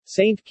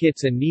St.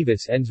 Kitts and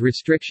Nevis ends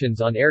restrictions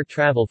on air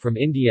travel from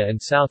India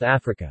and South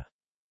Africa.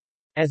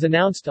 As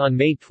announced on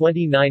May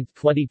 29,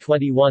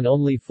 2021,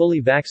 only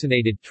fully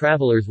vaccinated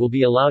travelers will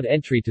be allowed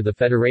entry to the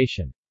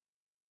Federation.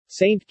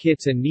 St.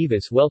 Kitts and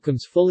Nevis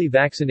welcomes fully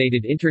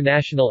vaccinated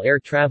international air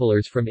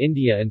travelers from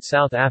India and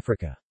South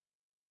Africa.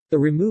 The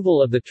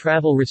removal of the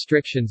travel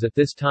restrictions at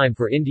this time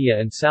for India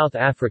and South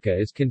Africa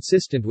is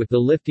consistent with the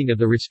lifting of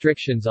the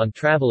restrictions on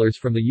travelers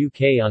from the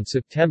UK on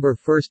September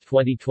 1,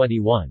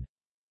 2021.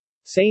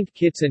 St.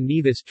 Kitts and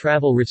Nevis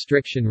travel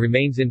restriction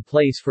remains in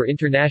place for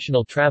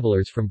international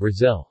travelers from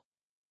Brazil.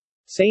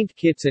 St.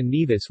 Kitts and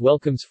Nevis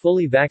welcomes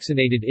fully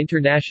vaccinated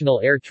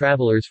international air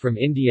travelers from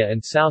India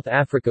and South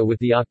Africa with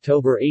the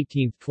October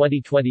 18,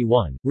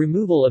 2021,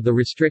 removal of the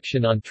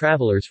restriction on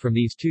travelers from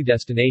these two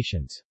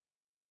destinations.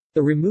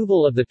 The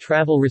removal of the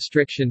travel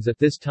restrictions at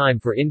this time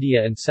for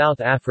India and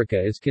South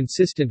Africa is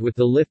consistent with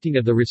the lifting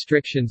of the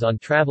restrictions on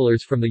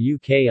travelers from the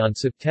UK on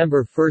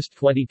September 1,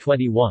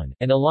 2021,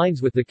 and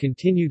aligns with the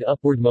continued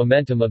upward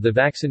momentum of the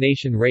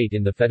vaccination rate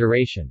in the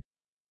Federation.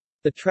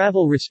 The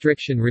travel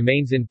restriction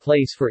remains in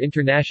place for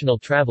international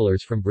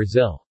travelers from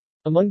Brazil.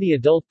 Among the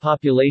adult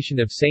population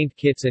of St.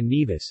 Kitts and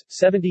Nevis,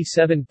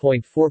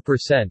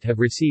 77.4% have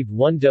received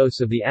one dose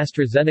of the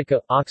AstraZeneca,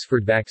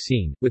 Oxford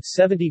vaccine, with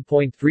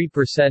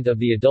 70.3% of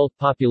the adult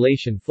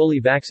population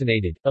fully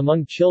vaccinated.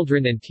 Among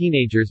children and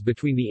teenagers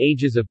between the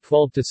ages of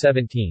 12 to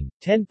 17,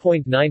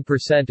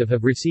 10.9%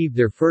 have received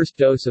their first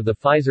dose of the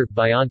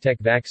Pfizer-BioNTech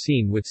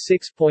vaccine, with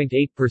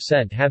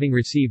 6.8% having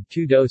received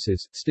two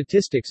doses.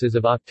 Statistics as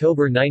of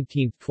October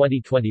 19,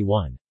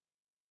 2021.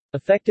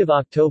 Effective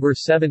October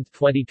 7,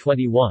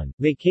 2021,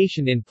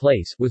 vacation in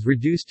place was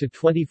reduced to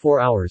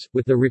 24 hours,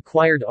 with the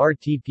required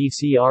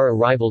RT-PCR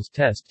arrivals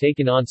test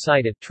taken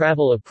on-site at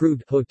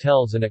travel-approved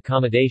hotels and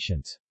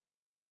accommodations.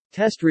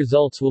 Test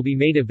results will be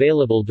made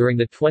available during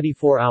the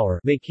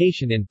 24-hour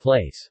vacation in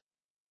place.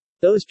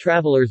 Those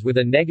travelers with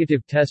a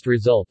negative test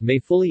result may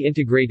fully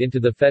integrate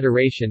into the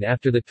Federation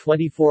after the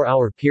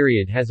 24-hour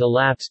period has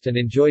elapsed and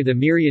enjoy the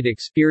myriad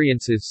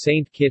experiences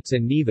St. Kitts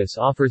and Nevis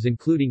offers,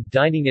 including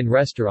dining in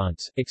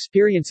restaurants,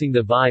 experiencing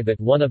the vibe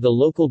at one of the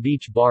local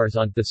beach bars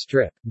on the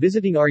Strip,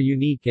 visiting our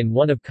unique and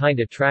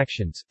one-of-kind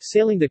attractions,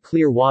 sailing the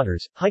clear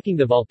waters, hiking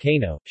the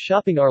volcano,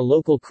 shopping our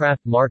local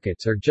craft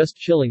markets, or just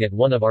chilling at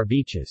one of our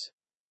beaches.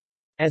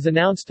 As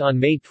announced on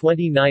May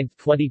 29,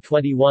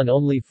 2021,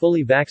 only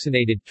fully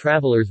vaccinated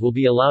travelers will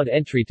be allowed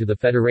entry to the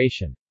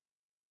Federation.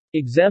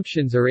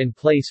 Exemptions are in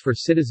place for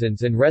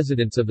citizens and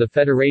residents of the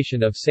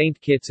Federation of St.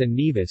 Kitts and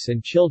Nevis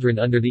and children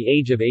under the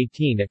age of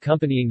 18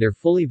 accompanying their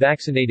fully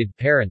vaccinated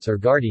parents or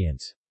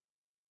guardians.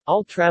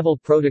 All travel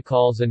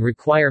protocols and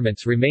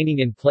requirements remaining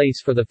in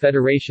place for the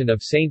Federation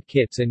of St.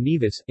 Kitts and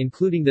Nevis,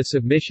 including the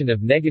submission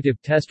of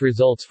negative test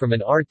results from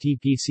an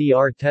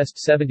RT-PCR test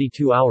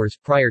 72 hours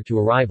prior to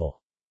arrival.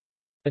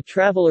 A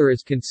traveler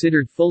is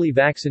considered fully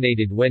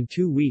vaccinated when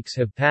 2 weeks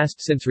have passed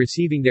since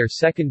receiving their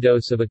second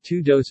dose of a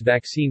two-dose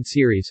vaccine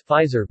series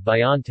Pfizer,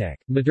 BioNTech,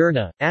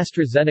 Moderna,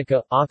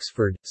 AstraZeneca,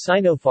 Oxford,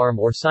 Sinopharm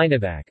or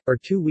Sinovac, or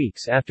 2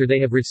 weeks after they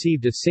have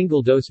received a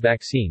single-dose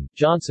vaccine,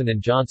 Johnson &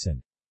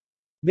 Johnson.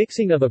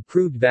 Mixing of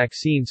approved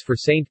vaccines for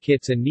St.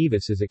 Kitts and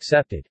Nevis is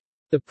accepted.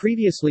 The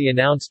previously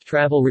announced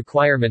travel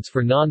requirements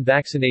for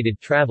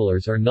non-vaccinated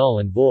travelers are null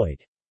and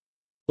void.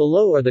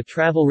 Below are the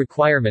travel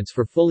requirements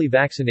for fully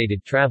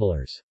vaccinated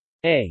travelers.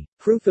 A.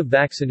 Proof of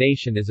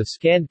vaccination is a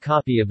scanned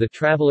copy of the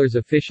traveler's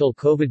official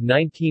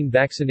COVID-19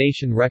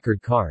 vaccination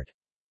record card.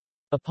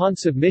 Upon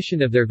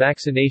submission of their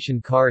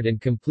vaccination card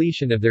and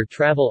completion of their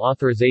travel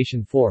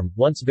authorization form,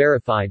 once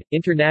verified,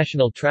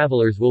 international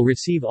travelers will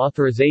receive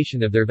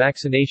authorization of their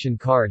vaccination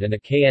card and a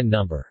KN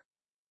number.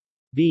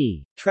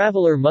 B.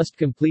 Traveler must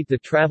complete the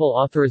travel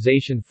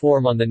authorization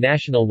form on the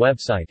national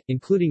website,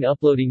 including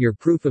uploading your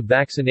proof of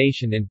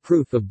vaccination and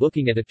proof of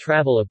booking at a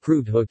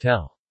travel-approved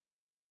hotel.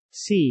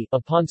 C.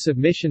 Upon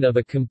submission of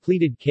a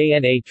completed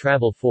KNA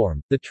travel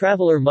form, the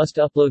traveler must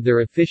upload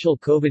their official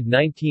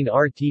COVID-19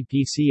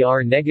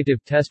 RT-PCR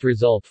negative test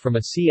result from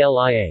a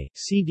CLIA,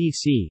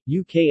 CDC,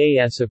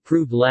 UKAS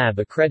approved lab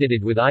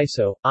accredited with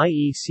ISO,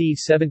 IEC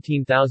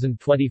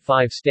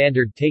 17025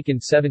 standard taken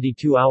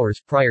 72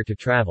 hours prior to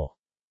travel.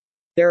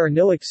 There are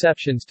no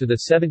exceptions to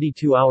the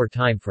 72-hour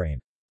timeframe.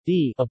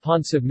 D.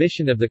 Upon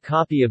submission of the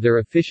copy of their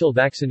official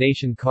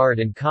vaccination card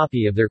and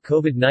copy of their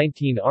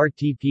COVID-19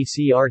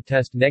 RT-PCR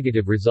test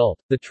negative result,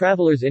 the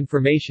traveler's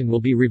information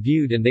will be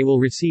reviewed and they will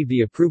receive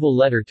the approval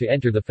letter to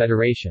enter the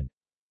Federation.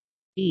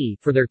 E.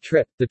 For their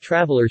trip, the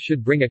traveler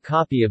should bring a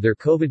copy of their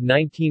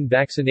COVID-19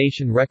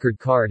 vaccination record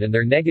card and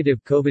their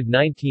negative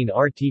COVID-19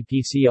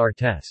 RT-PCR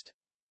test.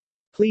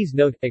 Please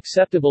note,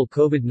 acceptable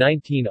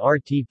COVID-19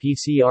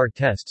 RT-PCR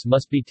tests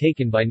must be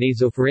taken by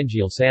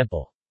nasopharyngeal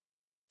sample.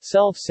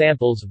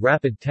 Self-samples,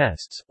 rapid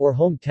tests, or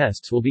home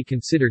tests will be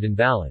considered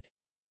invalid.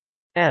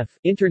 F.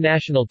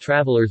 International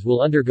travelers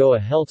will undergo a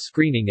health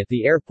screening at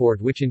the airport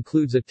which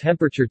includes a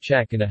temperature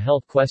check and a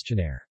health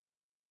questionnaire.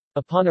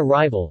 Upon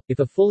arrival, if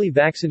a fully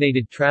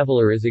vaccinated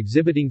traveler is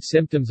exhibiting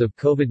symptoms of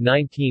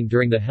COVID-19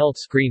 during the health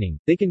screening,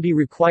 they can be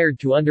required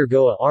to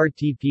undergo a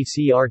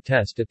RT-PCR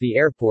test at the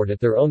airport at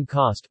their own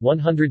cost,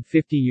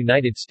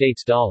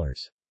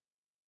 $150.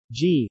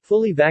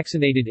 Fully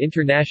vaccinated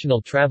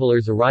international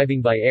travelers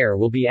arriving by air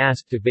will be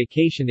asked to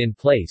vacation in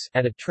place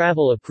at a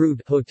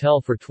travel-approved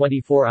hotel for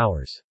 24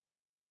 hours.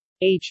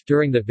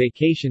 During the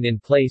vacation in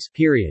place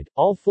period,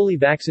 all fully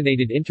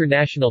vaccinated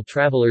international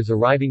travelers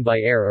arriving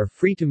by air are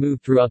free to move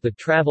throughout the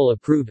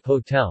travel-approved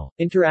hotel,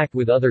 interact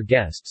with other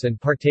guests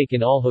and partake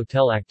in all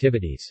hotel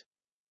activities.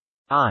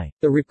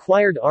 The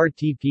required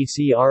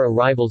RT-PCR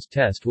arrivals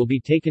test will be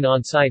taken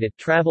on-site at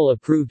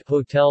travel-approved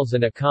hotels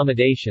and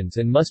accommodations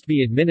and must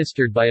be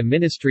administered by a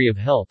Ministry of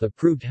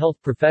Health-approved health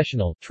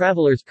professional.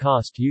 Travelers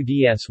cost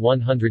USD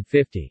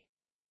 150.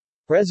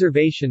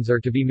 Reservations are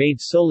to be made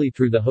solely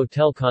through the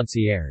hotel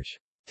concierge.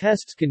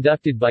 Tests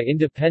conducted by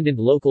independent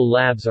local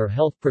labs or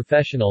health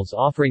professionals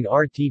offering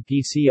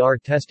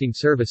RT-PCR testing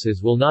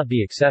services will not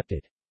be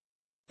accepted.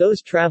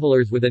 Those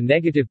travelers with a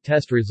negative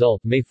test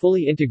result may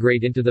fully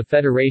integrate into the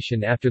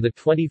Federation after the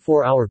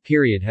 24-hour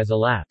period has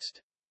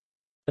elapsed.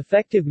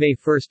 Effective May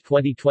 1,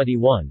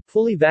 2021,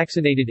 fully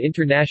vaccinated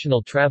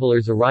international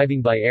travelers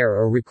arriving by air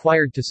are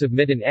required to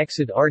submit an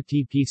exit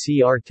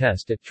RT-PCR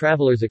test at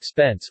traveler's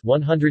expense,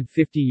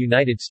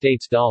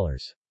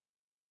 $150.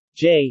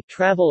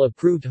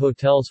 Travel-approved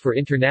hotels for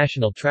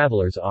international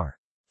travelers are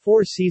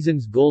Four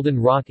Seasons Golden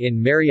Rock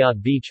Inn,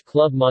 Marriott Beach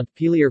Club,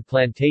 Montpelier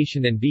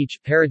Plantation and Beach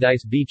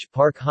Paradise Beach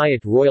Park,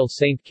 Hyatt Royal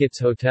St. Kitts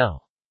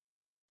Hotel.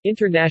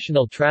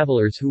 International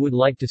travelers who would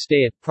like to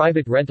stay at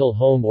private rental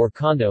home or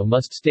condo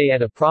must stay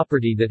at a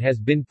property that has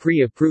been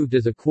pre-approved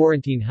as a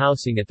quarantine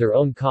housing at their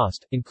own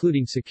cost,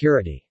 including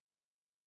security.